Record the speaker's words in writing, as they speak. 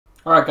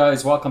Alright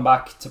guys, welcome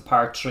back to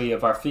part 3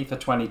 of our FIFA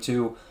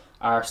 22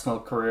 Arsenal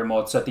career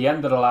mode. So at the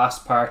end of the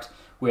last part,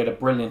 we had a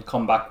brilliant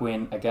comeback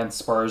win against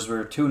Spurs. We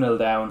were 2-0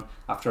 down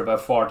after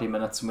about 40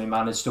 minutes and we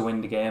managed to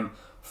win the game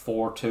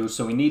 4-2.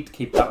 So we need to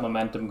keep that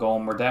momentum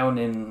going. We're down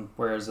in,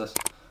 where is it,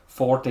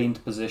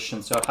 14th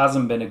position. So it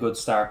hasn't been a good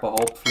start, but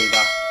hopefully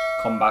that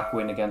comeback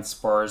win against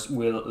Spurs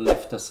will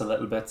lift us a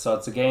little bit. So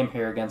it's a game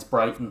here against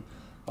Brighton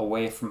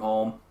away from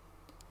home.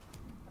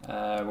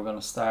 We're going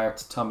to start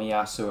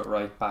Tomiyasu at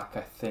right back.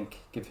 I think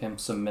give him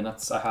some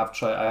minutes. I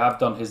have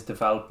done his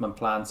development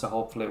plan, so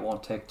hopefully it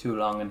won't take too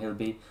long and he'll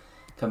be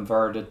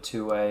converted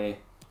to a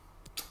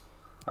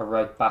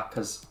right back,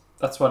 because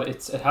that's what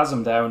it has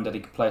him down that he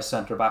can play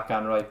centre back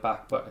and right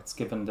back, but it's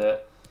given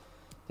the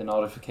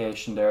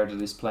notification there that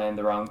he's playing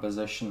the wrong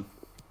position.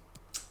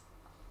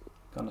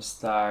 Going to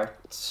start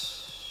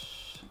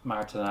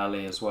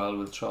Martinelli as well.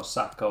 We'll throw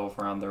Saka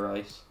over on the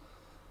right.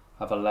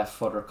 Have a left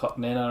footer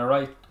cutting in and a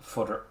right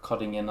footer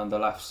cutting in on the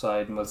left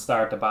side, and we'll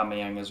start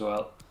Aubameyang as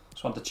well.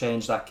 Just want to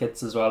change that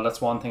kits as well.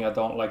 That's one thing I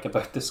don't like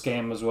about this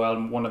game as well.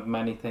 One of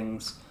many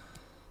things.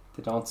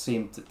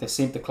 They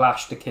seem to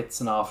clash the kits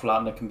an awful lot,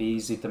 and it can be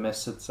easy to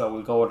miss it. So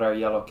we'll go with our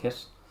yellow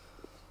kit.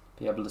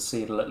 Be able to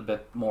see it a little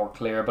bit more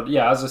clear. But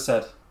yeah, as I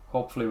said,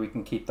 hopefully we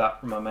can keep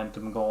that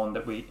momentum going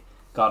that we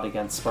got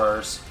against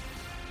Spurs.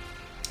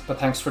 But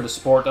thanks for the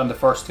support on the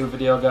first two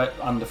videos,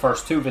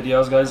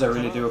 guys. I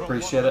really do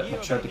appreciate it.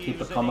 Make sure to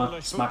keep it coming.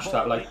 Smash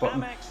that like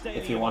button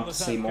if you want to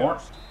see more.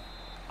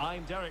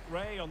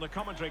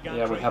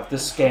 Yeah, we have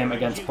this game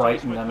against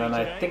Brighton, and then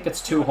I think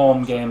it's 2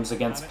 home games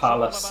against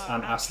Palace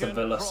and Aston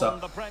Villa. So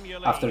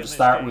after the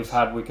start we've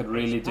had, we could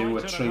really do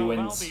with 3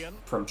 wins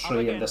from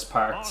 3 in this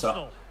part.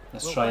 So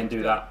let's try and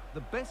do that.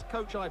 The best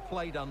coach I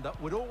played under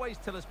would always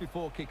tell us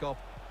before kick-off,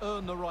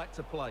 earn the right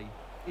to play.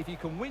 If you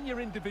can win your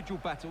individual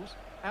battles,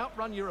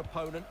 outrun your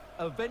opponent,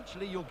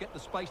 eventually you'll get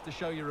the space to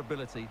show your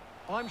ability.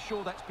 I'm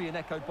sure that's being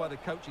echoed by the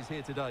coaches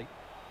here today.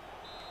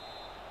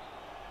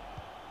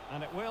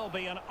 And it will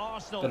be an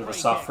Arsenal bit of a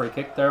soft free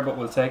kick there, but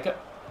we'll take it.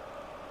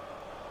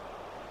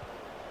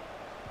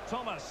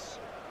 Thomas.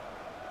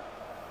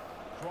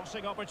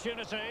 Crossing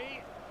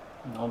opportunity.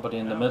 Nobody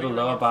in the middle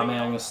though.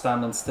 Aubameyang is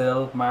standing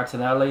still.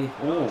 Martinelli.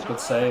 Oh, good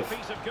save.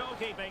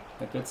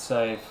 A good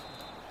save.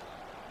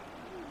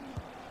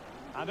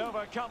 And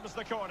over comes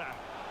the corner.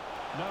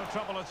 No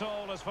trouble at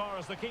all as far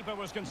as the keeper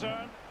was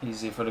concerned.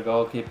 Easy for the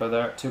goalkeeper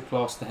there. Too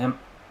close to him.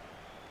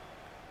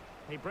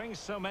 He brings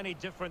so many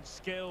different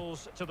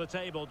skills to the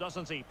table,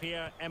 doesn't he,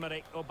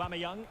 Pierre-Emerick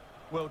Aubameyang?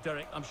 Well,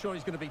 Derek, I'm sure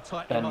he's going to be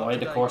tight. Ben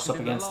White, of course, up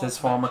against his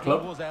former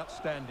club. Was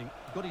outstanding.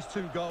 Got his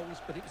 2 goals,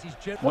 but it was his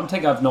one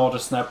thing I've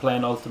noticed now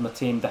playing Ultimate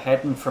Team, the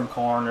heading from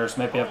corners,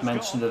 maybe I've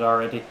mentioned it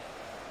already.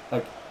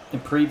 Like in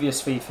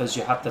previous FIFAs,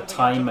 you had to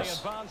time it.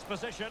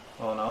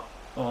 Oh no,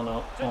 oh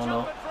no, oh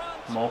no.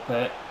 Mope.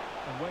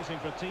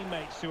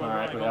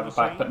 Alright, we have it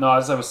back. But no,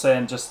 as I was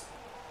saying,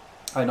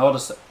 I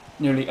noticed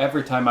nearly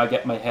every time I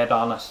get my head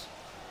on it,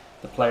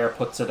 the player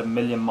puts it a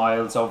million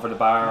miles over the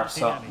bar.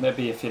 So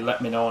maybe if you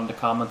let me know in the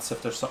comments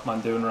if there's something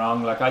I'm doing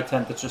wrong. Like I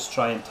tend to just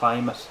try and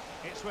time it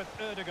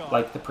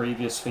like the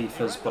previous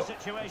FIFAs, but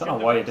I don't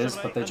know why it is,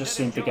 but they just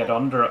seem to get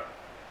under it.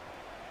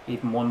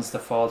 Even ones that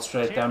fall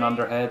straight down on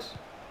their head.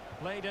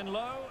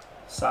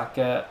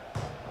 Saka.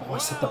 Oh,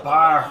 it's at the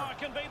bar.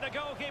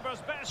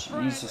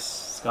 Jesus,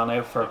 it's gone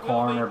out for a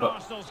corner,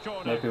 but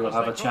maybe we'll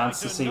have a chance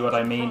to see what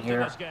I mean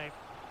here.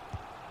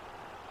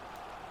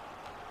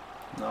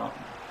 No.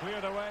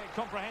 Cleared away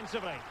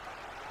comprehensively.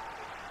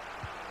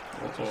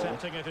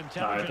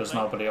 Alright, there's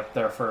nobody up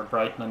there for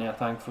Brighton yet,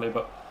 thankfully,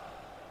 but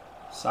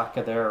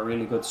Saka there, a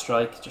really good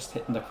strike, just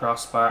hitting the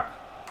crossbar.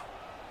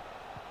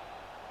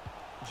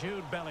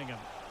 Jude Bellingham.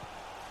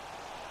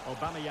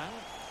 Aubameyang.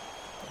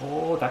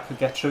 Oh, that could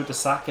get through to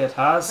Saka. It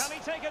has. Can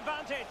he take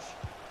advantage?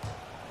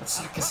 But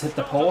Saka's hit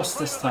the post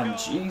this time.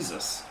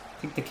 Jesus. I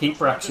think the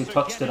keeper actually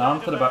touched it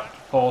onto the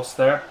post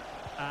there.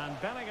 And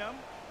Bellingham.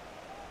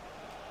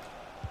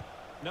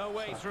 No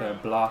way Saka through.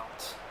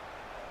 Blocked.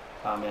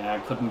 I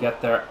couldn't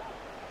get there.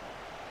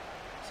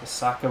 So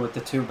Saka with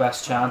the 2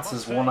 best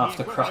chances, one off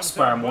the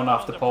crossbar and one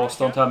off the post.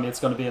 Don't tell me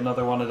it's going to be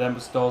another one of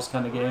those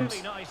kind of games.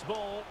 Really nice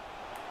ball.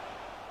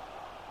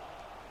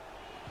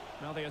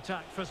 Now the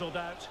attack fizzled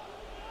out.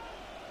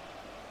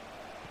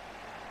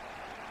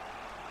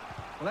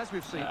 Well, as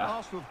we've seen,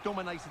 Arsenal have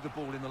dominated the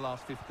ball in the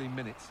last 15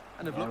 minutes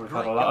and have looked we've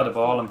great. had a lot of the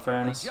ball, in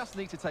fairness. They just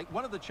need to take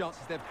one of the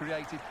chances they've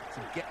created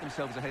to get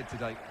themselves ahead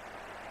today.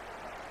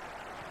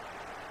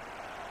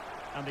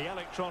 And the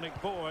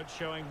electronic board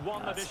showing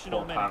one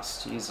additional minute.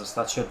 Pass. Jesus,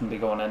 that shouldn't be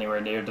going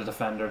anywhere near the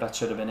defender. That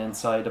should have been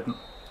inside of him.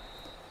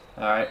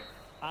 Alright.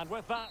 And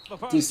with that,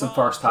 decent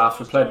first half.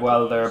 We played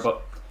well there,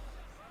 but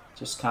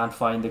just can't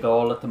find the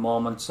goal at the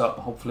moment. So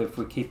hopefully if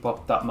we keep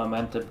up that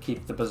momentum,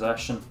 keep the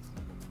possession.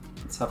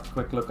 Let's have a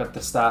quick look at the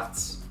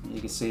stats.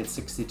 You can see it's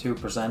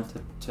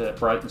 62% to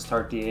Brighton's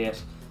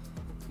 38.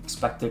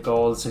 Expected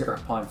goals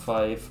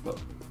 0.5, but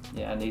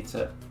yeah, need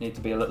to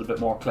be a little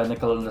bit more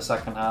clinical in the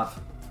second half.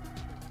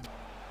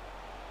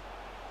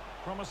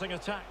 Promising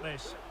attack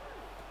this.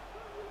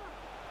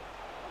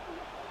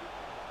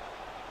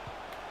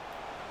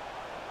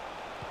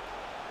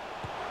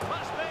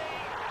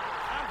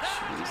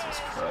 Jesus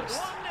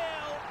Christ. 1-0.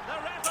 Their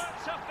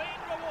efforts have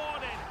been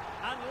rewarded.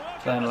 And look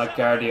at Playing the like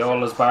celebrations.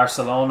 Guardiola's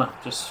Barcelona,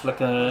 just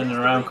flicking it in and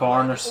around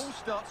corners. It all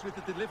starts with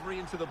the delivery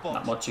into the box.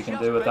 Not much you can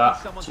Just do with begging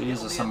that. someone to get on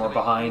Jesus, the and end we're of it.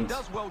 He behind.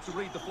 does well to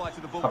read the flight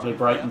of the ball, Probably to be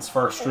fair. Brighton's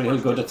first real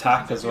Almost good just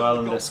attack missing as the well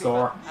field in of this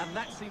goalkeeper, score. and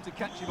that seemed to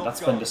catch him off That's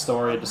guard. been the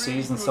story of the A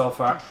really season good so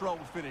far. controlled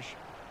finish.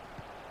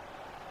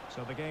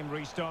 So the game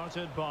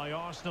restarted by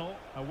Arsenal.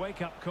 A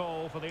wake-up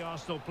call for the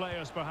Arsenal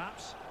players,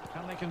 perhaps.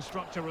 Can they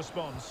construct a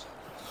response?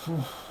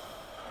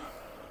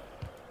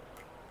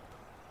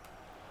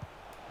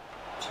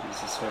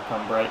 Jesus, here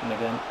come Brighton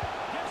again.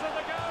 Gives it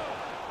a go.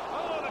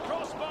 Oh, the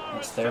crossbar.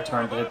 It's is their so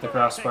turn to hit the overrated.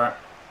 crossbar.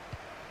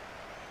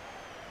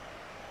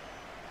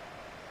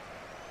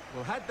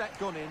 Well, had that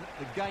gone in,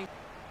 the game...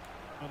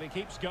 Well, he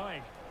keeps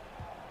going.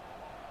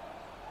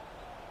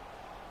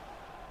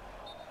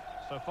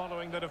 So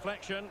following the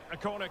deflection, a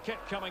corner kick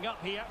coming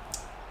up here.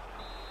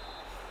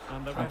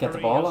 And the Can't get the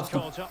referee ball has off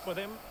them. caught up with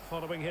him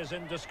following his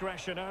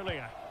indiscretion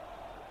earlier.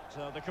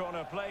 So the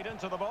corner played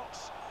into the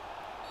box.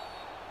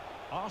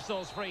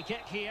 Arsenal's free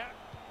kick here.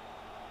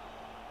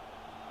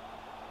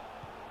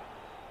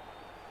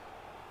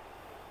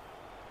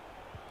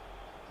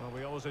 Well,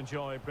 we always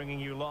enjoy bringing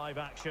you live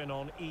action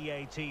on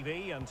EA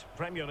TV and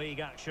Premier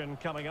League action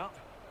coming up.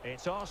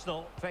 It's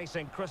Arsenal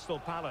facing Crystal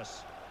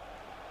Palace.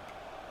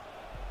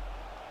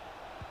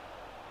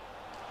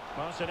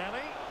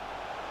 Martinelli.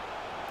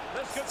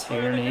 This could throw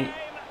the Tierney game.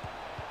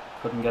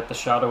 couldn't get the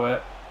shot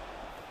away.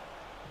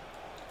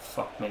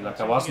 Fuck me, like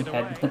I wasn't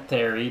heading it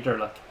there either.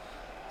 Like,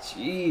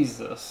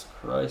 Jesus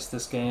Christ,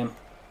 this game.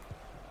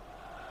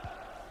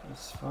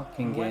 This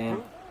fucking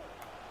game.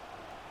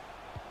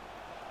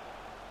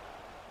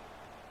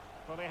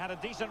 Well, they had a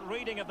decent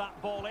reading of that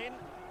ball in.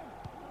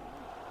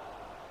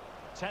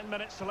 10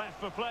 minutes left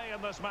for play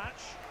in this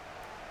match.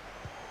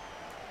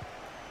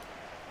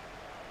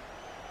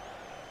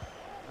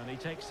 And he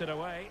takes it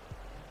away.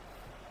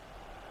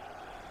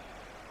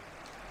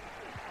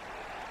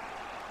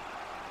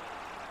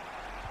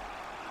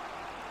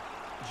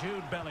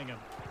 Jude Bellingham.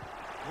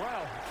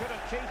 Well,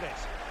 couldn't keep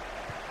it.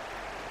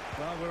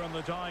 Well, we're in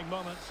the dying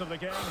moments of the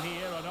game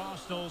here, and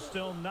Arsenal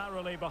still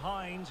narrowly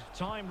behind.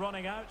 Time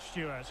running out,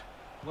 Stuart.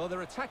 Well,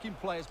 their attacking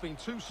play has been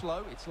too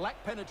slow. It's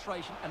lacked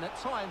penetration, and at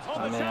times...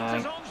 Oh, the Man.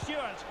 chance is on,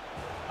 Stuart.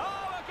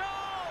 Oh, a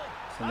goal!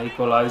 It's an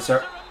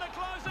equaliser, in the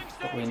closing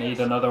but we stages. need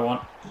another one.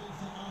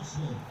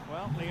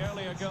 Well, the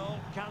earlier goal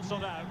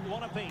cancelled out.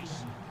 One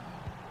apiece.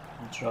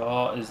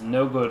 Draw is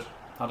no good.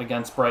 Not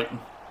against Brighton.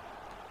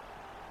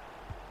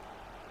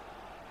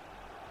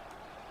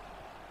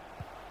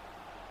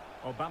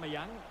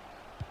 Aubameyang.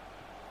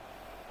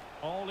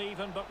 All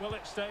even, but will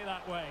it stay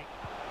that way?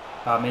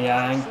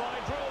 Aubameyang. Slide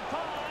rule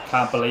pass.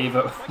 Can't believe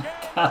it. The game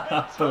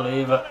Cannot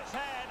believe on it. its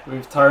head.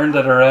 We've turned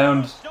it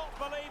around. Stop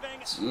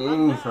believing.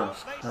 And now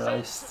Jesus they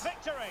Christ. sense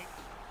victory.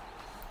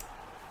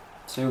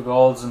 2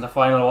 goals in the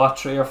final, what,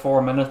 3 or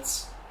 4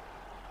 minutes?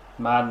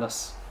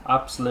 Madness.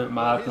 Absolute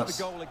Well, here's madness.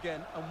 the goal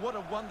again, and what a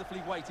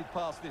wonderfully weighted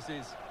pass this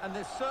is. And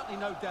there's certainly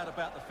no doubt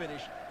about the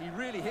finish. He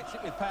really hits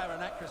it with power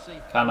and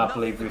accuracy. Cannot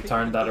Nothing believe the we've keeper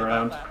turned can that do about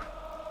around. that.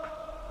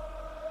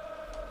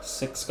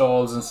 6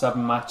 goals in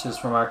 7 matches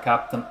from our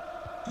captain.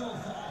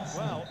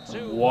 Well,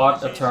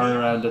 What a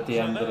turnaround at the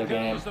end of the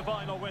game.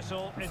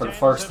 And for the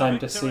first time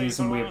this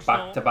season, we have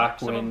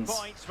back-to-back wins.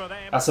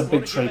 That's a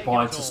big 3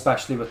 points,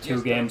 especially with 2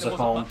 Yes, games there at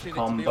wasn't home much to in it,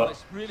 come, be but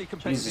honest. Really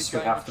competitive Jesus, we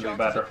game, have to be chances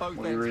better. at both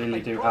We ends. really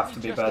They do probably have to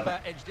be just better.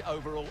 about edged it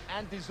overall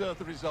and deserved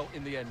the result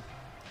in the end.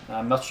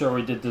 I'm not sure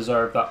we did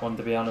deserve that one,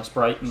 to be honest.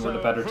 Brighton were the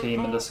better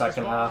team in the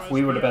second half.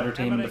 We were the better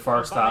team in the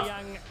first half.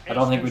 I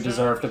don't think we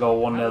deserved to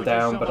go 1-0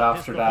 down, but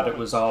after that it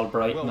was all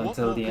Brighton Well, what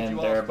until more the could end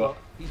you there. ask But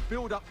for? His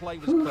build-up play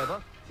was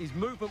clever, his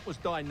movement was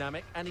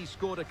dynamic, and he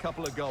scored a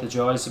couple of goals. the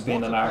joys of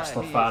being What an a player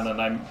Arsenal he fan, is.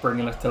 and I'm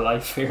bringing it to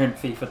life here in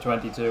FIFA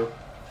 22.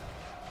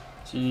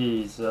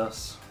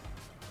 Jesus.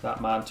 That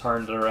man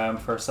turned it around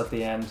first at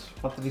the end.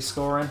 What did he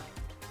score in?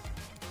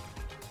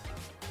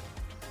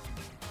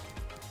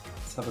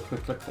 Let's have a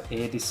quick look at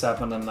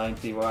 87 and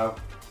 90. Wow.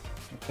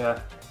 Okay.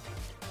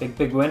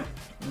 Big win.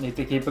 Need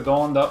to keep it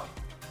going though.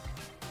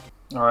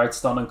 Alright,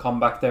 stunning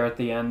comeback there at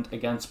the end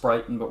against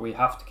Brighton, but we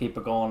have to keep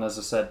it going. As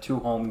I said, 2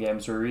 home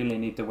games. We really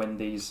need to win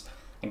these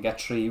and get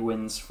 3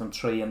 wins from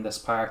 3 in this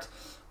part.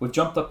 We've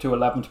jumped up to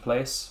 11th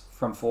place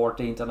from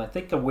 14th, and I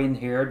think a win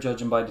here,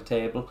 judging by the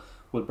table,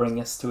 will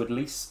bring us to at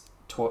least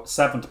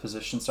 7th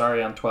position,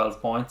 on 12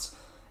 points.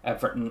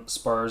 Everton,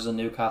 Spurs and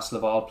Newcastle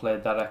have all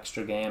played that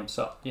extra game,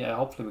 so yeah,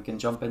 hopefully we can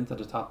jump into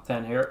the top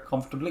 10 here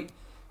comfortably.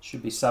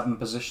 Should be 7th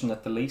position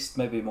at the least,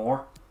 maybe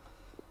more.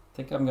 I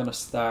think I'm going to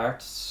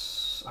start...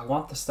 I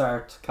want to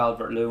start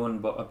Calvert-Lewin,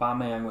 but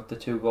Aubameyang with the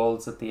 2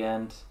 goals at the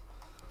end.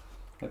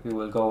 Maybe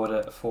we'll go with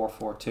a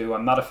 4-4-2.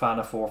 I'm not a fan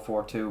of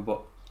 4-4-2,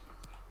 but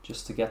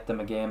just to get them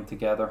a game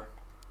together.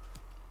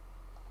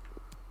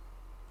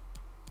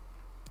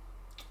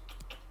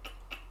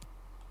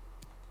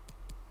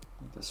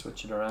 Need to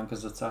switch it around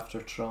because it's after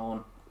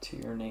throwing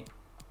Tierney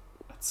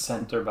at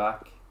centre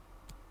back.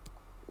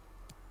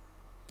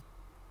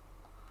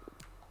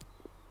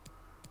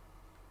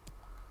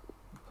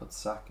 Put put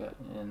Saka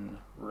in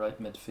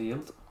right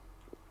midfield.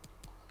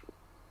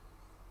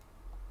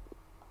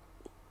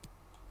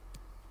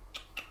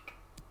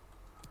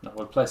 No,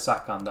 we'll play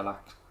Saka on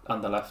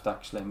the left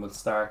actually, and we'll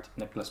start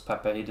Nicolas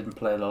Pepe. He didn't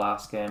play the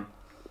last game.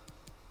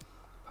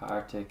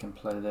 Partey can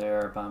play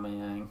there.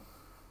 Aubameyang,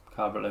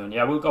 Calvert-Lewin.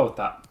 Yeah, we'll go with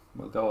that.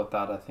 We'll go with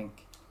that. I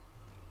think.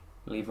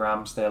 Leave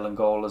Ramsdale in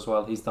goal as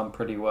well. He's done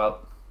pretty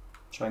well.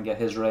 Try and get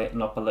his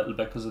rating up a little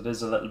bit because it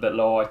is a little bit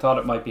low. I thought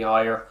it might be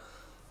higher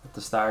at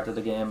the start of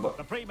the game, but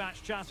the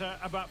pre-match chatter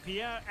about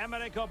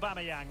Pierre-Emerick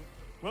Aubameyang.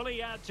 Will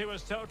he add to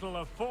his total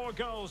of 4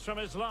 goals from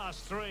his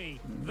last 3?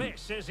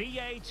 This is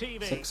EA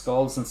TV. 6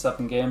 goals in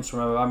 7 games from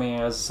Aubameyang.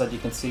 As I said, you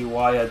can see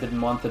why I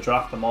didn't want to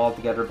drop them all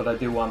together, but I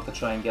do want to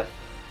try and get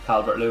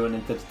Calvert-Lewin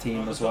into the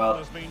team as well.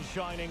 Has been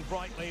shining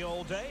brightly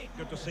all day.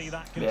 Good to see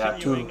that yeah,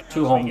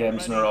 two home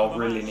games in a row.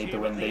 Really need to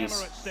win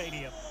these.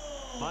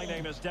 My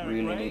name is Derek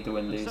really need to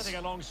win these. Sitting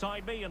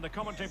alongside me in the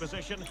commentary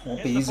position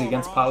won't be easy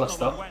against Palace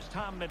though. West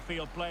Ham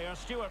midfield player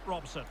Stuart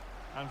Robson.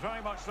 And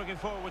very much looking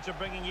forward to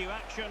bringing you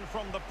action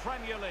from the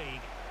Premier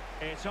League.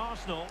 It's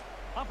Arsenal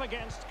up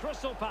against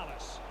Crystal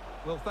Palace.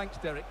 Well, thanks,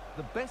 Derek.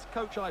 The best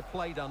coach I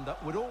played under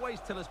would always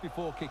tell us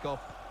before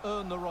kick-off,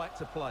 earn the right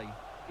to play.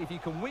 If you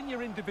can win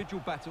your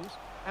individual battles,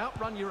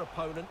 outrun your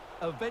opponent,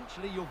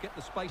 eventually you'll get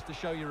the space to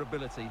show your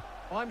ability.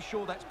 I'm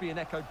sure that's being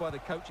echoed by the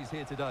coaches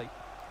here today.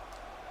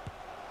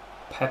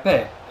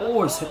 Pepe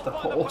always hit the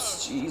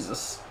post.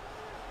 Jesus.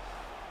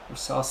 We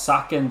saw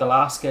Saka in the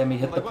last game. He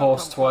hit the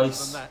post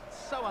twice.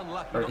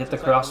 Or hit the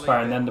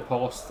crossbar and then the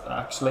post,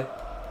 actually.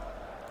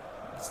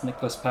 It's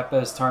Nicolas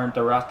Pepe's turn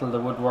to rattle the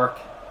woodwork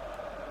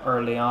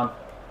early on.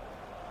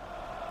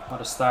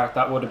 What a start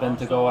that would have been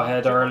to go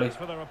ahead early.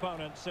 For their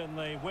opponents in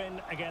the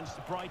win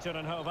against Brighton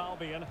and Hove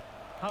Albion.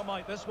 How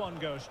might this one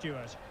go,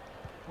 Stuart?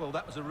 Well,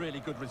 that was a really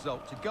good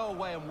result. To go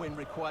away and win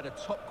required a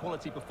top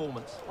quality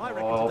performance. I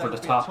reckon over the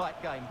top.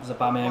 Is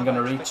Aubameyang going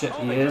to reach it?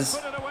 He is.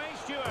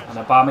 And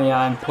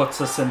Aubameyang puts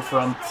us in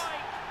front.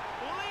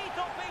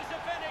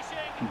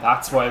 And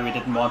that's why we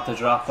didn't want to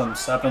drop him.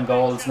 7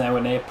 goals now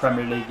in 8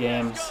 Premier League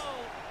games.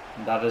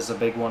 And that is a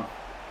big one.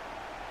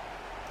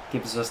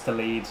 Gives us the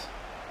lead.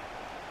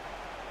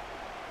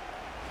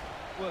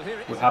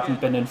 We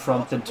haven't been in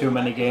front in too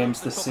many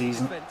games this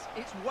season,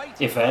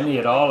 if any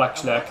at all.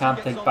 Actually, I can't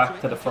think back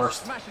to the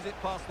first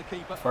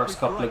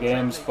couple of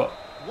games, but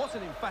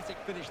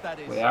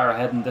we are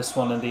ahead in this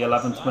one in the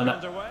 11th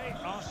minute.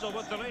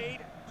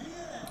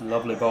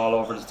 Lovely ball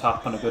over the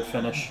top and a good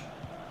finish.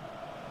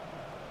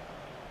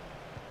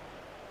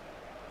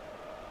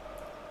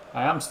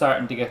 I am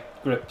starting to get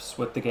grips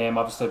with the game.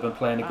 Obviously, I've been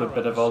playing a good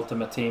bit of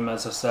Ultimate Team,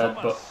 as I said,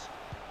 but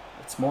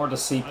it's more the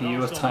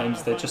CPU at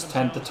times. They just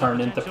tend to turn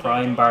into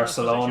Prime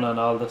Barcelona and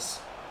all this.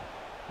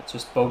 It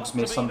just bugs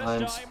me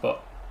sometimes,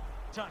 but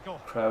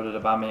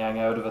crowded Aubameyang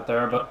out of it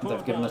there, but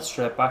they've given it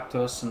straight back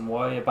to us. And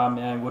why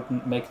Aubameyang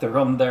wouldn't make the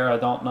run there, I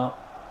don't know.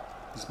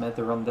 He's made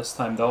the run this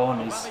time though,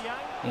 and he's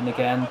in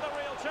again.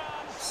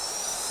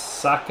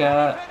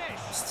 Saka,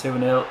 it's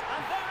 2-0.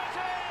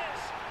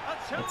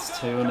 It's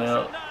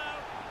 2-0.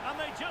 And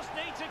they just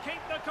need to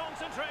keep the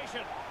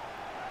concentration.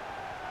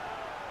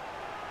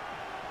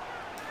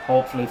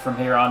 Hopefully from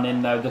here on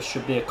in now, this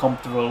should be a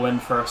comfortable win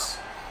for us.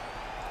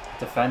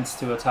 Defence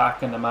to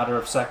attack in a matter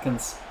of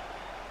seconds.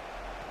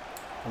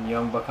 And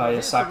young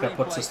Bukayo Saka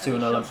puts us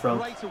 2-0 in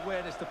front.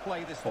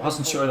 I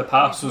wasn't sure the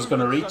pass was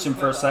going to reach him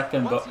for a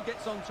second, but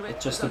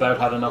it just about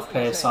had enough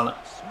pace on it.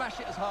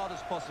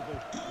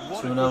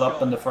 2-0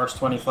 up in the first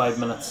 25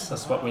 minutes.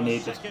 That's what we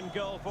needed.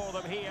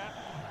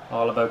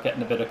 All about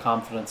getting a bit of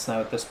confidence now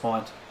at this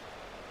point.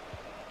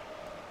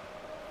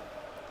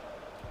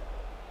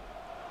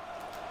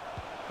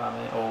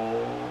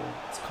 Oh,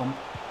 it's come.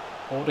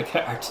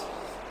 Odegaard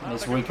and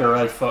his weaker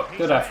right foot.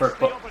 Good effort,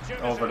 but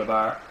over the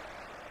bar.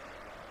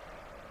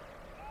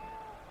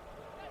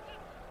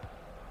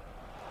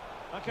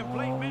 A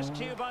complete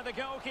miscue by the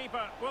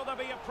goalkeeper. Will there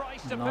be a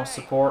price to pay? No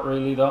support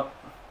really though.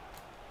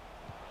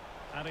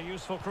 And a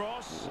useful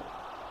cross.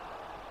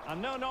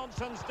 And no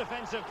nonsense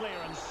defensive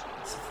clearance.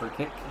 It's a free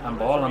kick.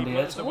 Handball on the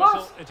edge.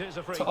 What? I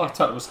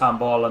thought it was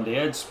handball on the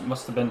edge.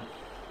 Must have been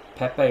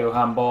Pepe who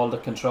handballed the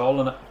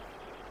control in it.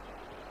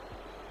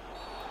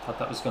 Thought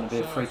that was going to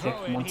be a free kick.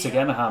 Once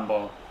again a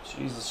handball.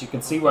 Jesus, you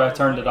can see where I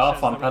turned it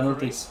off on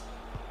penalties.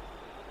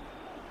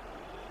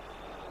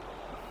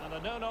 And a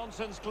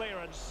no-nonsense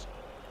clearance.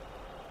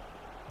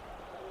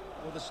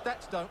 Well, the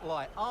stats don't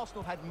lie.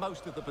 Arsenal had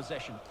most of the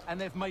possession,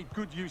 and they've made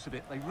good use of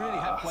it. They really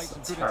have played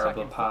some good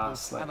attacking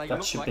pass. football, Like,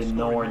 that should be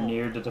nowhere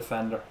near the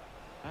defender.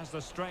 Has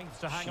the strength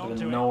to hang should on have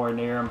to been nowhere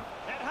near him.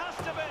 It has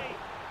to be.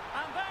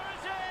 And there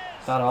it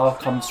is. That all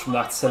comes from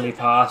that silly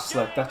pass.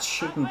 Like, that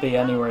shouldn't be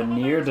anywhere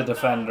near the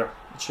defender.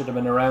 It should have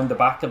been around the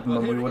back of him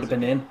and we would have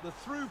been in. The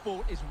through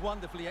ball is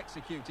wonderfully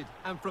executed,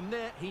 and from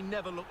there he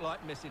never looked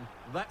like missing.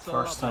 That's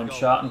first time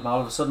shot, and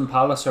all of a sudden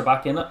Palace are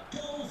back in it.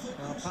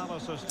 Well,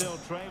 Palace are still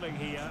trailing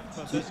here,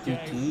 but this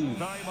game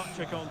very much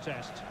a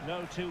contest.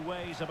 No two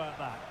ways about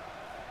that.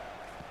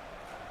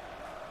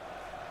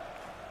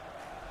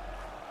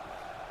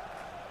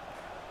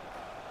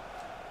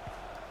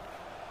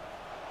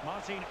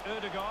 Martin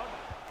Ødegaard.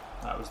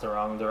 That was the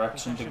wrong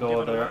direction to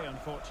go there. Away,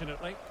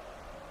 unfortunately.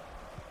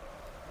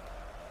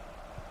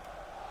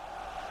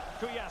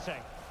 Kouyaté.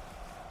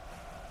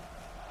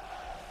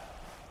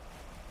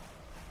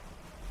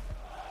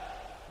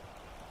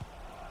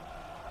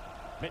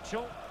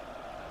 Mitchell.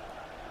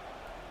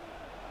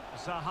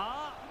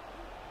 Zaha.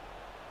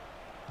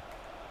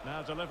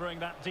 Now delivering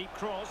that deep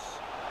cross.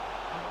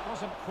 And it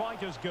wasn't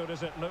quite as good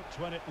as it looked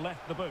when it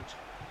left the boot.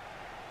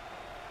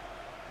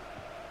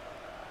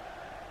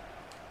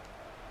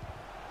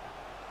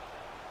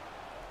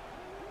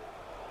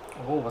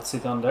 Oh, what's he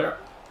done there?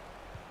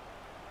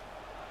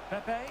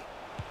 Pepe.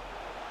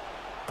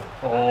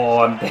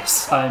 Oh, and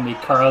this time he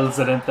curls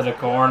it into the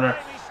corner.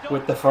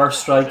 With the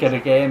first strike of the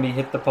game, he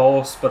hit the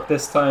post, but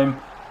this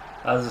time,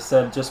 as I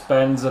said, just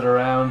bends it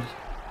around.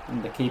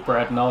 And the keeper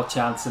had no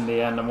chance in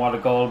the end, and what a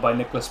goal by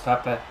Nicolas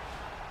Pepe.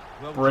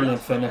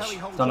 Brilliant finish.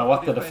 Don't know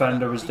what the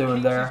defender was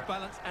doing there.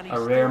 A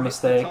rare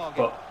mistake,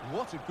 but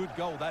what a good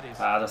goal that is.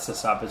 that's a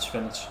savage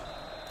finish.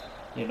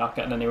 You're not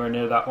getting anywhere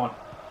near that one.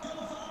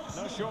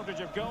 No shortage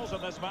of goals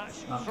in this match.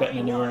 Not getting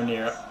anywhere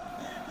near it.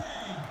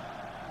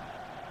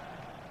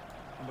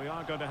 And we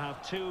are going to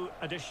have 2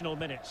 additional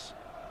minutes.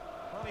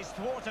 Well, he's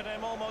thwarted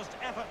him almost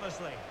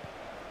effortlessly.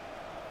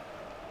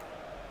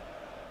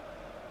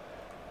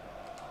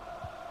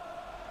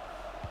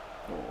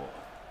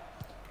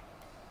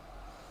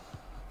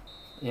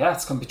 Yeah,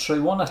 it's going to be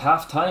 3-1 at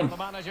half-time.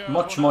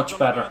 Much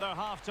better.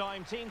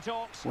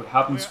 We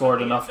haven't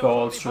scored enough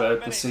goals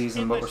throughout the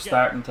season, but we're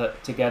starting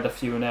to get a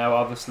few now.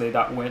 Obviously,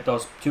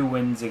 those 2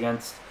 wins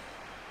against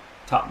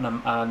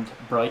Tottenham and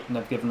Brighton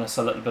have given us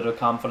a little bit of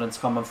confidence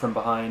coming from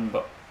behind,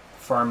 but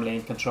firmly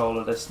in control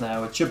of this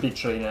now. It should be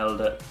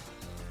 3-0.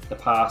 The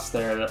pass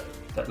there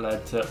that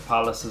led to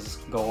Palace's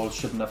goal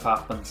shouldn't have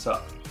happened, so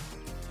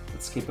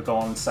let's keep it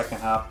going in the second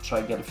half, try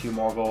and get a few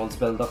more goals,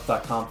 build up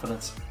that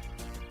confidence.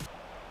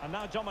 And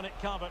now Dominic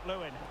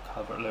Calvert-Lewin.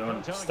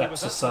 Calvert-Lewin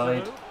steps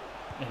aside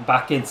and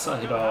back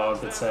inside. Oh,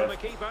 good save.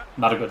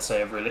 Not a good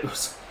save really, it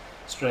was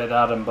straight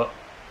at him, but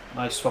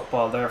nice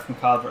football there from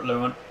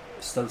Calvert-Lewin.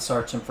 Still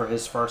searching for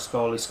his first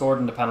goal. He scored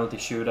in the penalty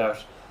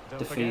shootout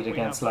defeat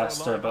against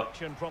Leicester, but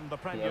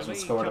he hasn't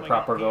scored a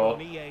proper goal.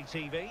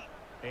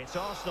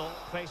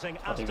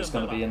 Thought he was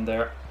going to be in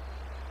there.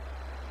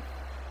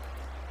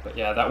 But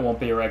yeah, that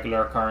won't be a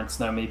regular occurrence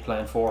now, me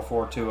playing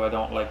 4-4-2. I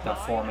don't like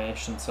that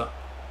formation, so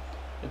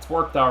it's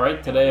worked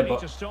alright today,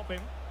 but it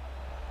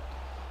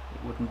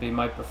wouldn't be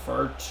my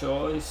preferred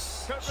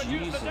choice.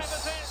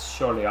 Jesus,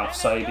 surely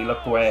offside. He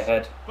looked way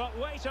ahead.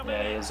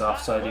 Yeah, he is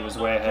offside. He was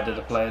way ahead of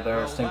the play there.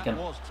 I was thinking.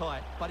 That was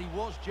tight, but he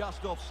was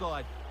just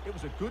offside. It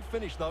was a good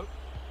finish though.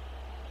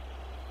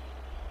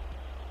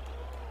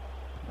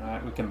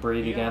 Alright, we can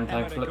breathe again,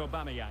 thankfully.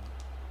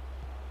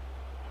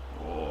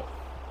 Oh.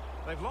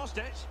 They've lost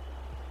it.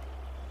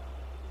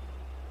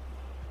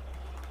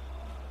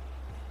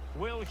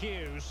 Will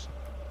Hughes.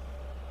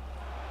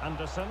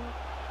 Anderson.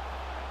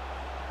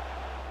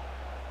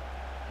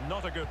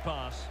 Not a good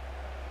pass.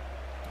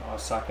 Oh,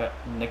 Saka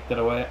nicked it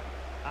away.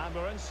 And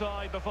we're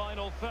inside the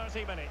final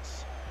 30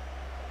 minutes.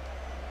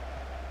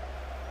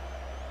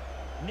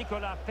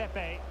 Nicolas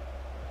Pepe.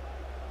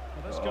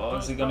 Oh,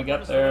 is he going to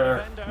get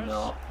there?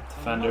 No,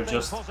 defender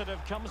just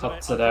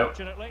cuts it out.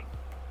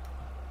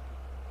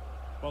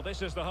 Well,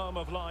 this is the home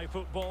of live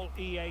football,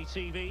 EA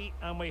TV,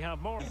 and we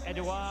have more.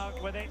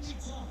 Edouard with it.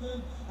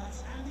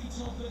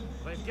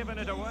 They've given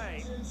it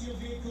away.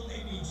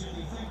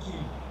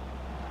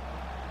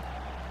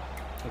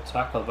 Good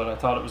tackle, but I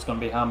thought it was going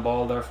to be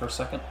handball there for a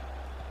second.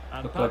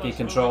 Looked like he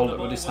controlled it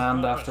with his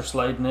hand after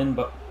sliding in,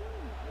 but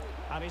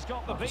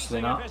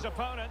obviously not.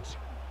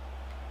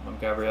 And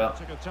Gabriel.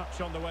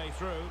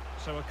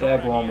 There,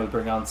 go on, we'll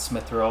bring on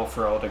Smith Rowe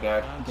for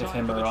Odegaard. Give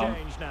him a run.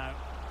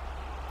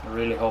 I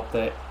really hope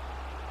they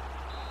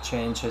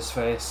change his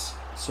face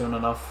soon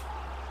enough.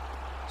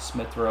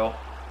 Smith Rowe.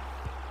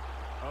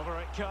 Over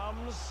it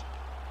comes.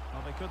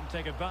 Well, they couldn't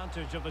take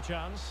advantage of the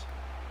chance.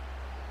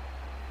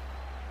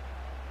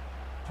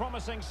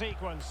 Promising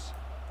sequence.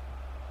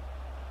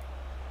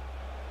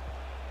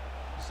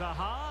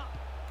 Zaha.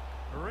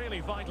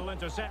 Really vital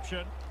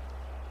interception.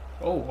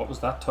 Oh, what was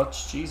that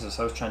touch? Jesus,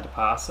 I was trying to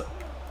pass it.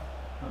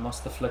 I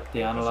must have flicked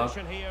the analog.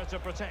 Position here to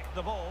protect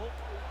the ball.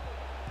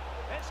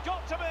 It's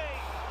got to be.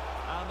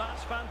 And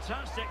that's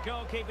fantastic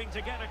goalkeeping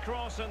to get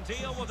across and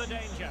deal with the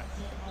danger.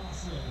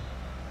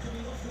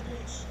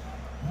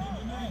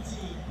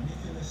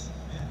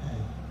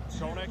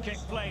 Corner kick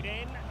played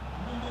in.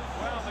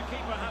 Well, the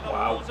keeper had a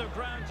lot of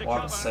ground to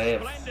cover.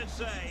 Splendid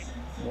save.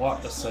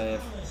 What a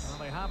save. Well,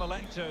 they have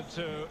elected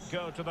to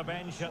go to the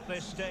bench at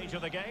this stage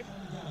of the game.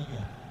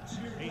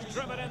 He's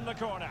driven in the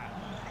corner.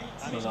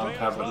 And he's cleared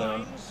his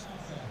lines.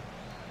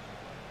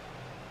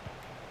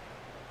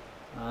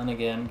 And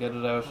again, get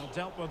it out. Well,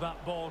 dealt with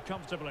that ball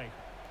comfortably.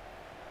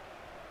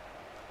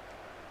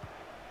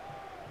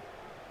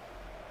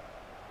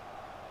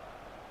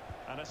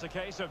 And it's a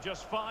case of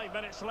just 5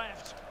 minutes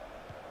left.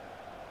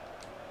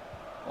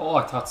 Oh,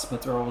 I thought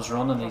Smith Rowe was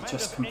running. He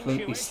just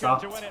completely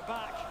stopped.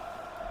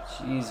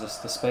 Jesus,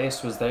 the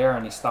space was there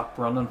and he stopped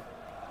running.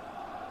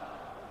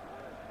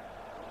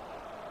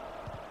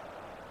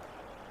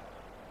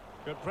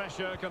 Good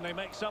pressure. Can they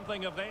make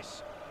something of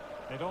this?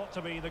 It ought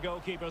to be the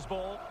goalkeeper's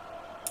ball.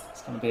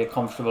 It's going to be a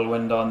comfortable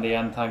window on the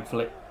end,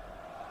 thankfully.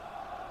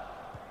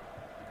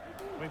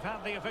 We've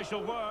had the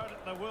official word.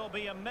 There will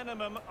be a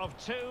minimum of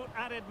 2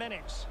 added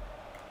minutes.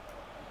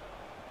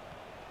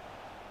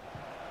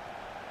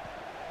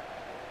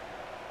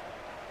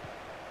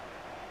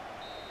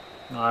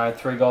 Alright,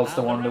 3 goals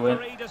to 1 to win.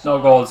 No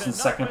goals in the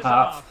second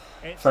half.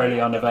 Fairly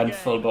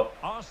uneventful, but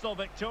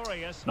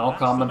no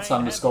comments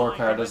on the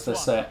scorecard, as they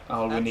say.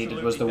 All we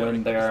needed was the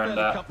win there,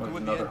 and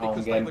with another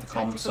home game to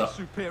come. So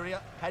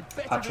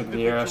Patrick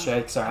Vieira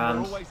shakes our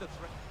hand.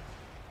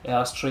 Yeah,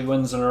 that's 3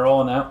 wins in a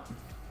row now,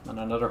 and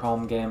another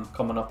home game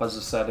coming up, as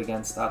I said,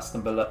 against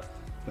Aston Villa.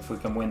 If we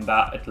can win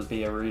that, it'll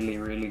be a really,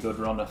 really good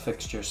run of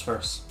fixtures for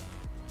us.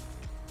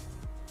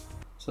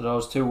 So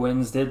those 2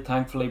 wins did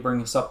thankfully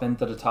bring us up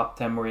into the top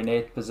 10. We're in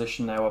 8th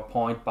position now, a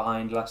point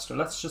behind Leicester.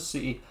 Let's just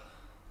see.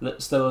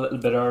 Still a little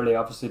bit early,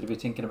 obviously, to be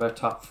thinking about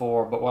top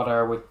 4, but what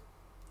are we?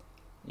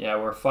 Yeah,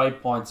 we're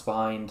 5 points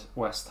behind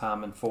West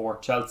Ham in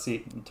 4th.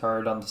 Chelsea in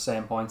 3rd on the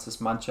same points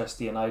as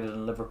Manchester United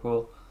and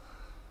Liverpool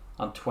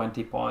on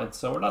 20 points.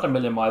 So we're not a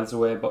million miles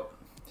away, but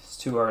it's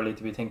too early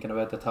to be thinking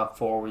about the top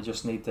 4. We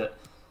just need to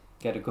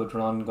get a good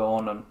run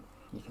going, and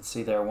you can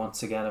see there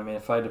once again. I mean,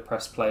 if I had a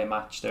press play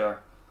match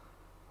there,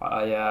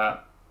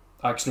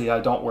 actually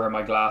I don't wear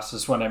my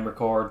glasses when I'm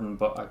recording,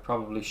 but I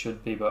probably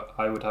should be. But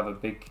I would have a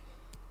big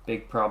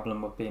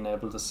problem with being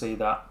able to see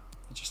that.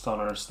 I just don't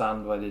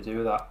understand why they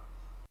do that.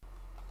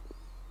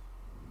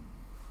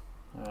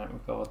 Alright,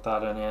 we'll go with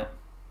that in here.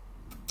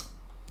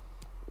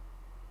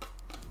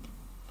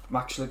 I'm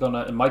actually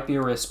gonna, it might be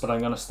a risk, but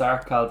I'm gonna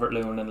start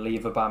Calvert-Lewin and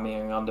leave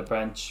Aubameyang on the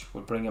bench.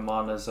 We'll bring him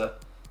on as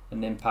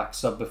an impact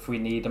sub if we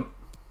need him.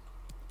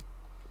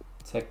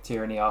 Take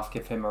Tierney off,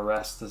 give him a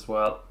rest as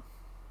well.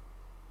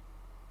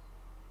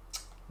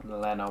 And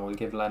Leno, we'll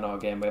give Leno a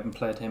game. We haven't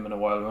played him in a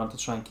while. We want to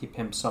try and keep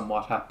him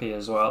somewhat happy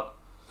as well.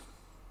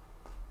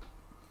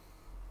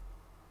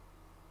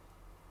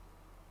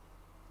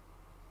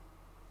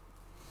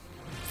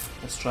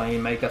 Let's try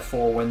and make it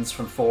 4 wins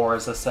from 4,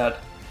 as I said.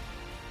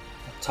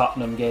 The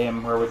Tottenham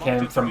game where we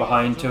came from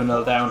behind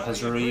 2-0 down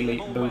has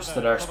really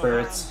boosted our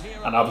spirits.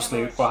 And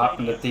obviously what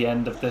happened at the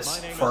end of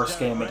this first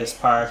game of this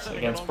part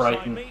against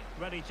Brighton,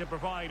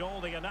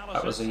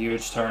 that was a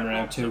huge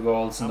turnaround. 2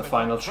 goals in the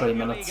final 3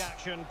 minutes.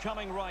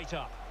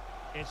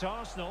 It's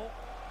Arsenal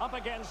up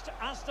against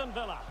Aston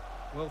Villa.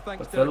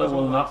 But Villa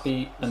will not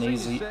be an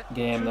easy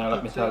game now,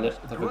 let me tell you.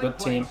 They have a good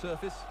team.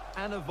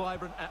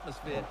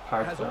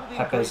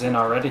 Pepe's in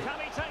already.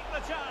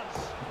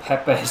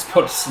 Pepe has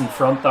put us in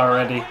front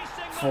already.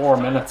 4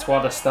 minutes,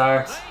 what a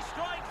start.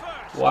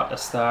 What a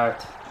start.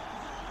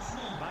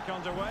 Back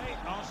underway,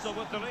 Arsenal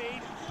with the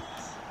lead.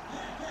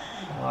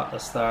 What a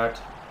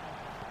start.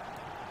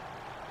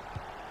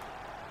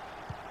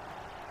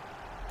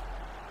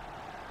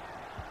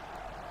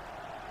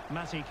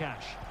 Matty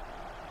Cash.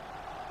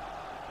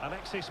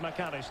 Alexis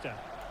McAllister.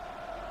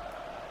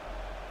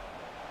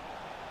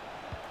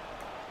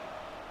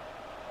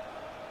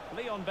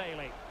 Leon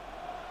Bailey.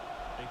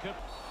 He could.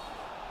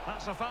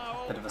 That's a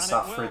foul. Bit of a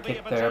soft free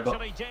kick there,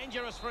 but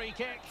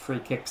free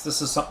kicks.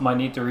 This is something I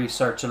need to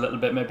research a little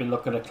bit. Maybe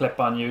look at a clip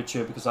on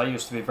YouTube, because I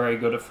used to be very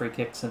good at free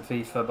kicks in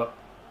FIFA, but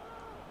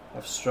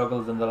I've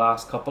struggled in the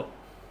last couple.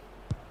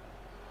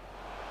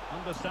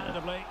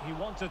 Understandably, he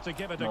wanted to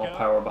give it a no go.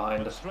 Power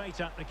behind it.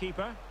 Straight at the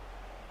keeper.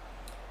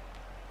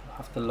 I'll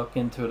have to look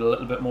into it a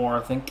little bit more,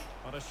 I think.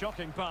 What a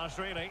shocking pass,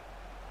 really.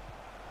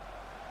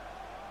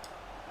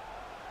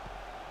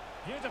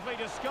 Beautifully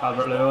disguised.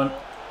 Calvert-Lewin.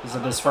 Is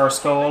it his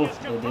first goal?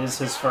 It is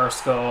his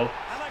first goal.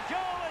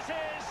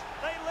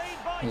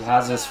 He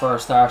has his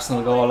first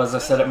Arsenal goal. As I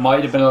said, it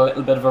might have been a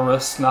little bit of a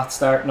risk not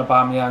starting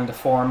Aubameyang, the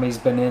form he's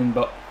been in,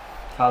 but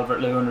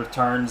Calvert-Lewin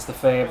returns the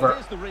favour.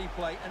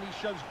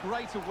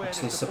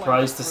 Actually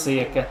surprised to see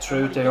it get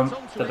through to him.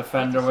 The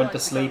defender went to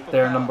sleep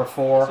there, number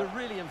 4.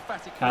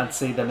 Can't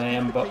see the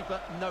name, but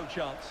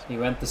he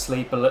went to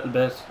sleep a little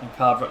bit and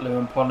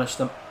Calvert-Lewin punished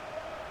him.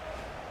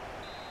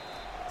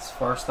 His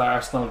first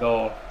Arsenal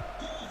goal.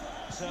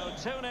 So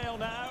 2-0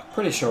 now.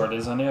 Pretty sure it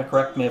is, Anya.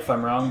 Correct me if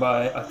I'm wrong,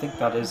 but I think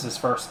that is his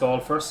first goal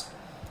for us.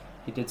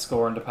 He did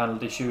score in the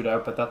penalty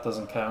shootout, but that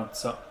doesn't count,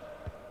 so...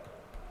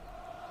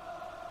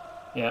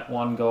 Yeah,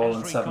 1 goal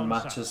in 7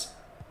 matches.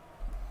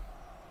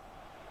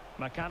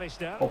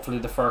 McAllister. Hopefully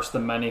the first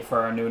of many for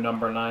our new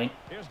number 9.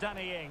 Here's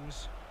Danny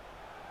Ings.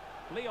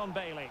 Leon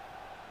Bailey.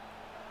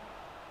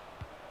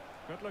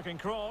 Good looking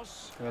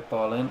cross. Great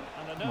ball in.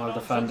 Well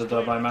defended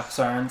though by Max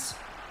Aarons.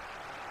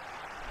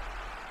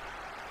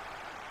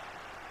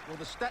 Well,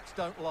 the stats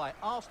don't lie.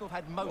 Arsenal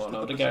had most One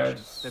of the Odegaard.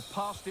 possession. They've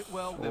passed it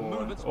well, their Oh,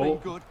 movement's oh. been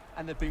good,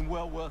 and they've been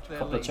well worth their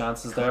Couple lead. of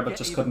chances there, but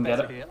just couldn't get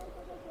it. Here.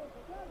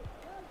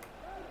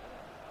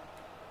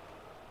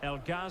 El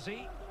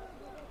Ghazi.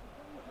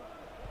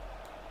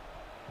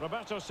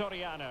 Roberto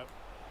Soriano.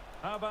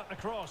 How about the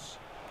cross?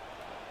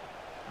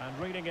 And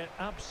reading it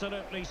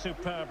absolutely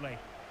superbly.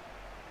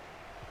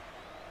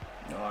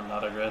 Oh,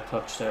 not a great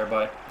touch there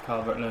by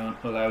Calvert-Lewin.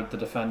 Allowed the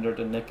defender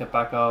to nick it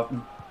back off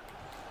him.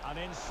 An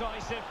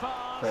incisive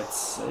pass. Great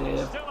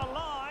save. Still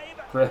alive.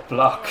 Great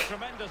block.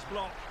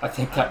 I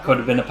think that could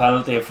have been a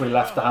penalty if we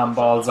left the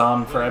handballs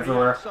on for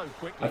everywhere.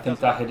 I think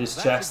that hit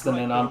his chest and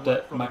then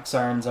onto Max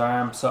Aaron's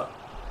arm. So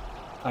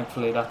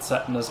thankfully that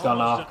setting has gone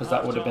off, because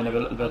that would have been a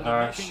little bit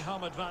harsh.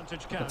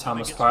 The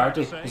Thomas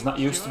Partey, he's not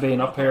used to being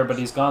up here, but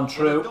he's gone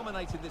through.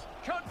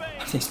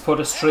 And he's put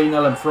us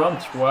 3-0 in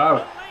front.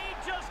 Wow.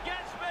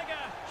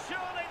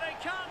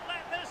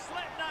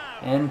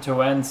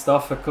 End-to-end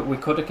stuff. We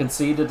could have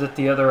conceded at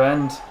the other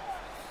end,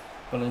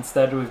 but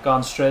instead we've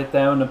gone straight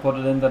down and put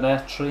it in the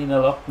net.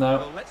 3-0 up now.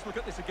 Well, let's look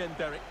at this again,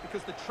 Derek,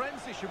 because the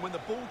transition when the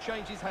ball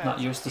changes hands. Not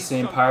used to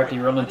seeing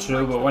Partey running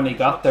through, but when he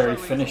got there, he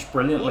finished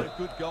brilliantly. What a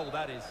good goal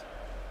that is.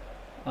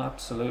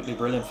 Absolutely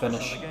brilliant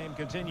finish. So the game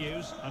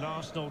continues, and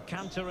Arsenal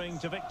cantering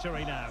to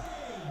victory now.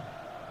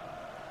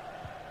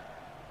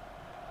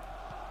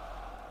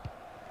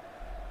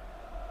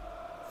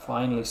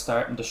 Finally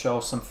starting to show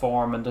some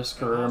form in this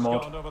career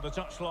mode. Gone over the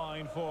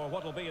touchline for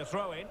what will be a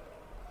throw-in.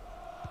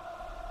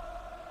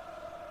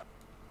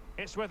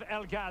 It's with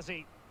El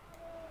Ghazi.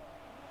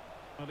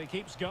 Well, he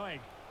keeps going.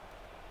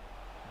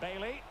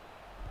 Bailey.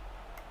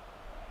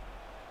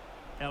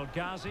 El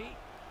Ghazi.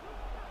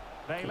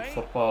 Good Bailey.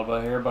 football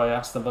by here by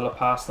Aston Villa,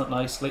 passing it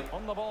nicely.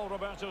 On the ball,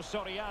 Roberto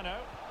Soriano.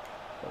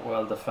 But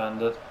well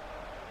defended.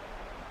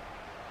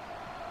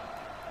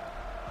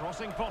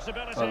 Crossing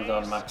possibilities. Well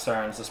done, Max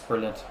Aaron's. That's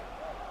brilliant.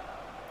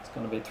 It's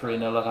going to be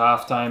 3-0 at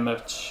half time,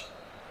 which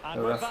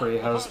the referee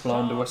has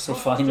blown the whistle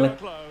finally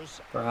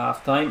for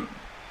half time.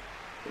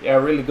 Yeah,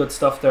 really good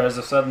stuff there. As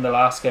I said in the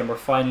last game, we're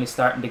finally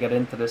starting to get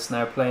into this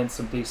now, playing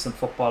some decent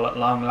football at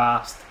long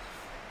last,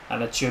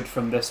 and it should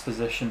from this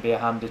position be a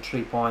handy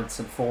 3 points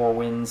and 4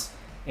 wins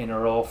in a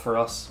row for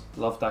us.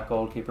 Love that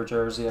goalkeeper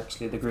jersey,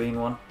 actually, the green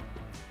one.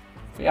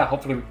 But yeah,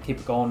 hopefully we can keep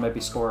it going,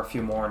 maybe score a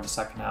few more in the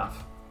second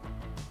half.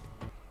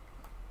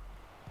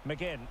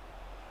 McGinn.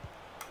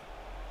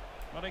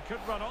 Well, he could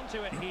run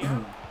onto it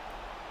here.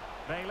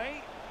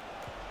 Bailey.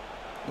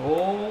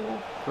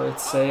 Oh, great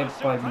save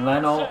by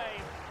Leno.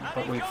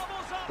 But we've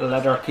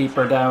let our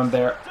keeper down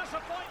there.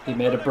 He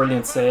made a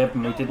brilliant save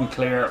and we didn't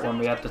clear it when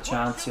we had the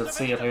chance. You'll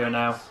see it here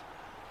now.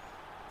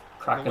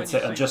 Cracking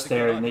save, and just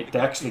there they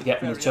actually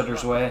get in each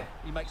other's way.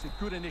 I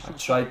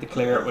tried to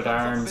clear it with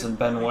Arns, and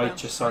Ben White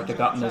just sort of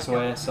got in his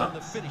way. So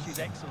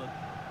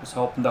was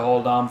hoping to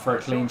hold on for a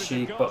clean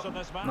sheet, but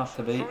not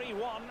to be.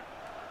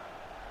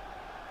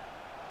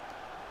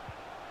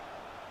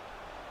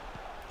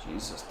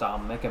 Jesus,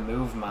 Dom, make a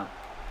move, man.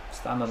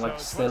 Standing like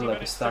still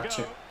like a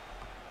statue.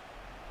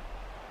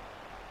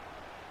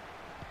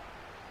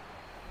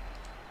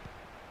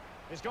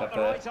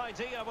 Pepe,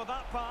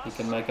 he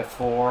can make a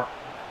 4.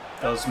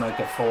 Does make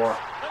a 4. The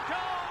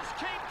goals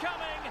keep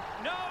coming.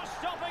 No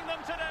stopping them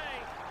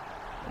today.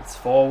 It's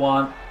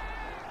 4-1.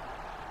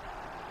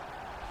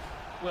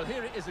 Well,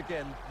 here it is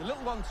again. The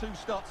little 1-2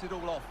 starts it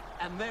all off,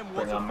 and then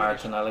what Bring on a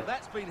Martinelli.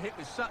 That's been hit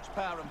with such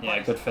power and Yeah,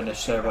 pace. good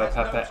finish there by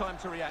Pepe. No time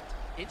to react.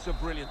 It's a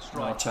brilliant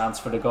strike. No chance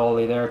for the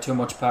goalie there. Too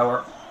much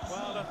power.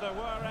 Well, if there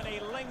were any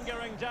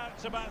lingering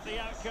doubts about the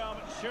outcome,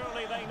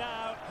 surely they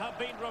now have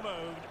been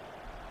removed.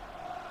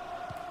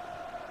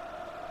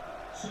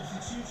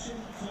 Substitution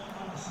for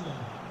Arsenal.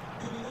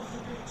 Coming off the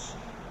pitch,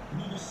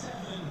 number 7,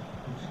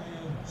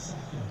 Bukayo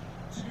Saka.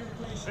 To be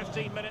replaced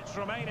 15 minutes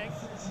remaining.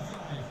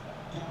 35.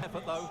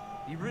 Effort though,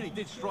 he really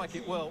did strike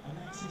it well.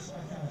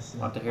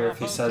 Want to hear if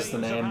he says the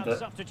name that.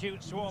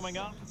 Substitutes warming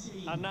up,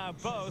 and now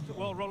both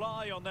will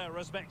rely on their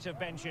respective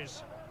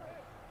benches.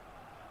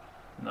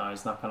 No,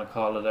 he's not going to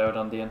call it out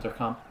on the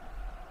intercom.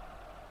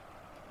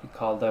 He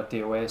called out the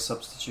away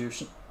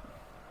substitution.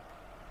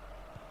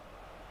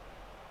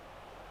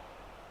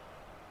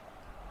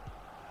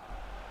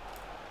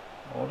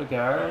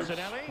 Odegaard,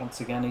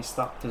 once again he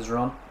stopped his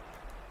run.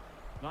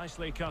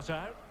 Nicely cut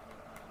out.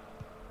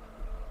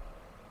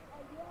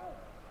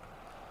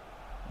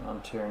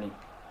 On Tierney.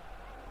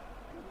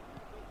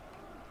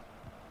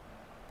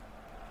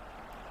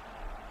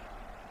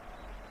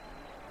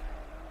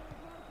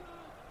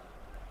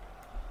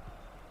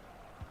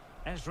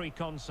 Esri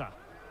Konsa.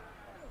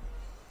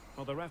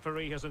 Well, the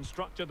referee has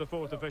instructed the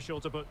fourth official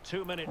to put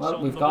 2 minutes Well,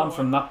 on we've the gone board.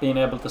 from not being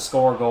able to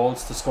score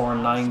goals to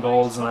scoring 9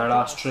 goals in our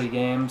last 3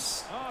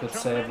 games. Good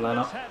save,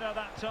 Leno.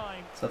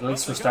 So at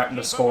least we're starting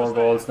to score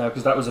goals now,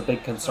 because that was a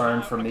big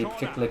concern for me,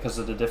 particularly because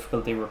of the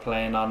difficulty we're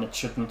playing on. It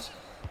shouldn't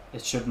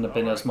have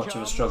been as much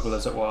of a struggle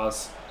as it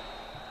was.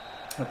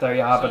 But there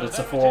you have it. It's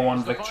a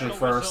 4-1 victory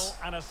for us.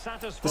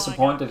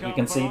 Disappointed we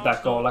conceded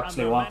that goal.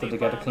 Actually wanted to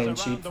get a clean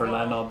sheet for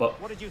Leno, but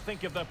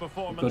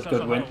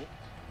good win.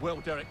 Well,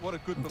 Derek, what a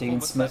good Dean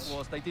performance Smith that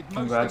was. They did most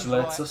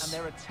congratulates things right, us.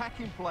 and their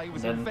attacking play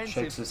was And then inventive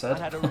shakes his head. and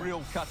had a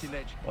real cutting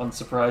edge.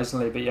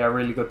 Unsurprisingly, but yeah,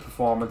 really good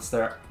performance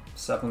there.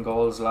 7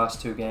 goals the last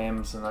 2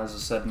 games, and as I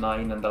said,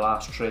 9 in the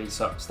last 3.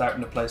 So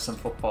starting to play some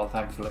football,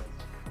 thankfully.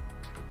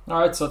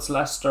 Alright, so it's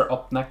Leicester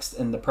up next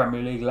in the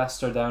Premier League.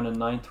 Leicester down in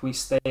 9th. We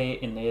stay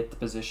in 8th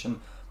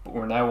position, but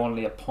we're now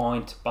only a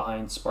point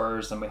behind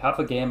Spurs, and we have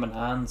a game in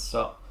hand,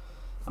 so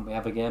and we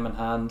have a game in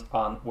hand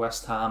on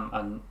West Ham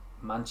and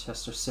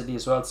Manchester City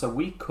as well. So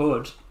we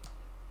could,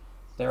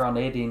 they're on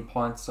 18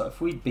 points, so if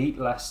we beat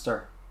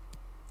Leicester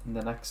in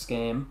the next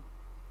game,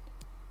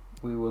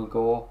 we will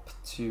go up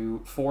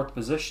to 4th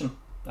position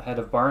ahead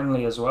of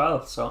Burnley as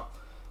well. So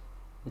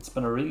it's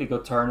been a really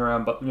good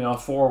turnaround, but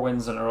 4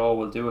 wins in a row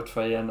will do it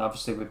for you, and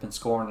obviously we've been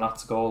scoring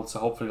lots of goals, so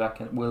hopefully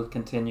that will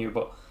continue.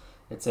 But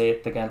it's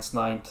 8th against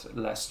 9th.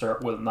 Leicester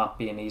will not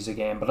be an easy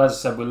game, but as I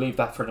said, we'll leave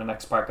that for the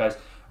next part, guys.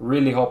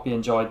 Really hope you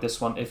enjoyed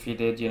this one. If you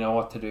did, you know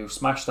what to do.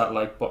 Smash that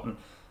like button,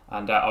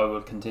 and I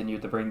will continue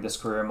to bring this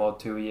career mode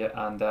to you,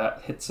 and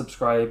hit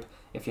subscribe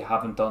if you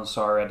haven't done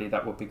so already.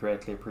 That would be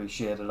greatly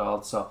appreciated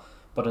also.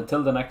 But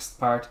until the next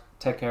part,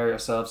 take care of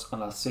yourselves,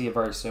 and I'll see you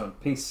very soon.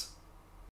 Peace.